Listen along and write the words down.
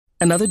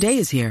Another day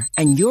is here,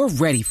 and you're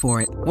ready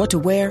for it. What to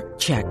wear?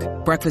 Check.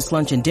 Breakfast,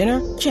 lunch, and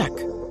dinner? Check.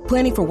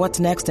 Planning for what's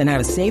next and how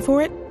to save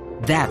for it?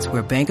 That's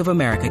where Bank of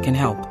America can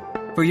help.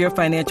 For your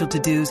financial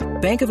to-dos,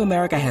 Bank of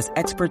America has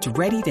experts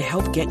ready to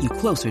help get you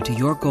closer to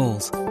your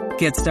goals.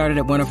 Get started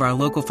at one of our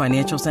local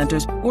financial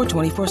centers or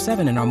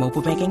 24/7 in our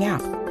mobile banking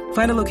app.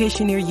 Find a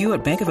location near you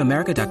at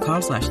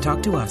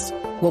bankofamerica.com/talktous.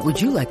 What would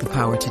you like the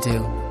power to do?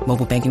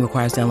 Mobile banking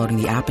requires downloading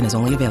the app and is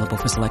only available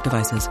for select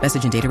devices.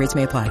 Message and data rates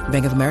may apply.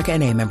 Bank of America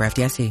NA, member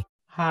FDIC.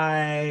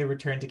 Hi,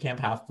 Return to Camp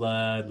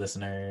Half-Blood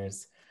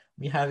listeners.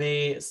 We have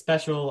a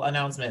special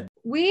announcement.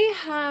 We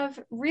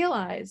have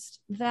realized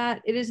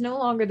that it is no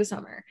longer the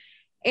summer.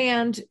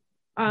 And It's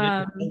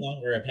no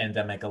longer a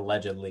pandemic,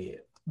 allegedly.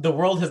 The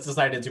world has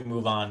decided to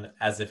move on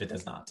as if it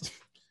does not.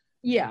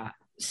 Yeah.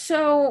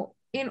 So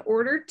in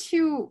order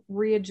to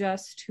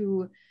readjust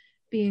to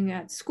being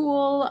at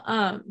school,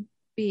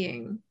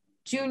 being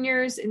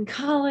juniors in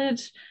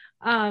college,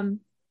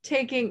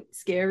 taking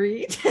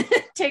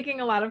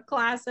a lot of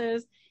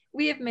classes,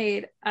 we have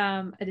made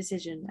a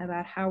decision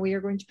about how we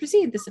are going to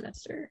proceed this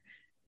semester.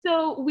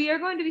 So we are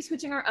going to be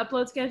switching our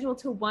upload schedule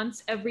to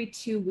once every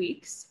 2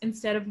 weeks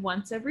instead of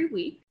once every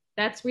week.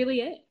 That's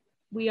really it.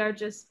 We are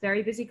just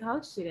very busy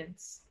college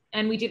students,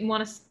 and we didn't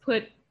want to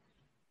put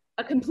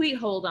a complete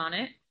hold on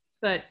it,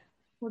 but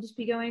we'll just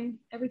be going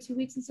every 2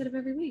 weeks instead of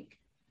every week.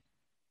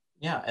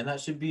 Yeah, and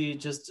that should be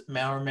just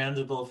more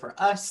manageable for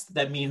us.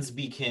 That means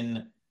we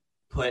can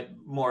put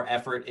more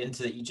effort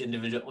into each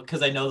individual,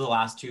 because I know the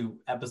last 2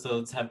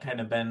 episodes have kind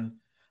of been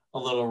a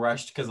little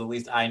rushed, because at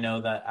least I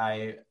know that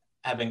I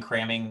have been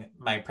cramming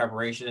my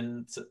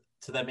preparation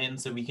to them in,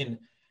 so we can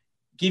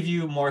give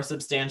you more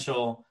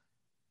substantial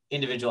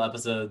individual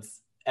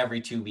episodes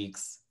every 2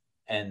 weeks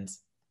and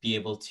be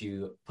able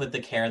to put the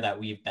care that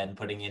we've been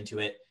putting into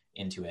it.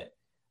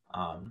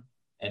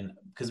 And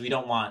because we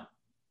don't want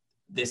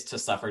this to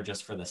suffer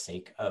just for the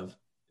sake of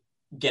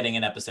getting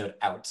an episode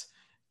out.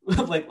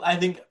 Like, I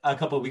think a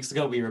couple of weeks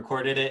ago, we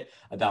recorded it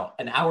about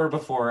an hour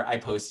before I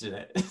posted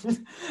it.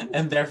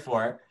 And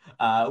therefore,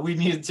 we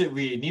needed to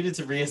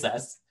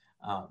reassess.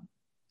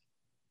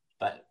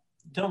 But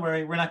don't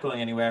worry, we're not going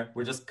anywhere.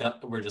 We're just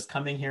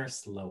coming here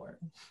slower.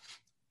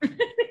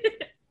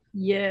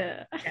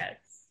 Yeah.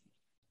 Yes.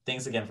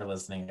 Thanks again for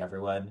listening,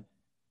 everyone.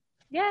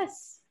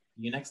 Yes.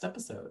 See you next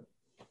episode.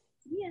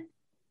 Yeah.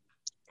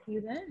 See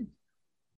you then.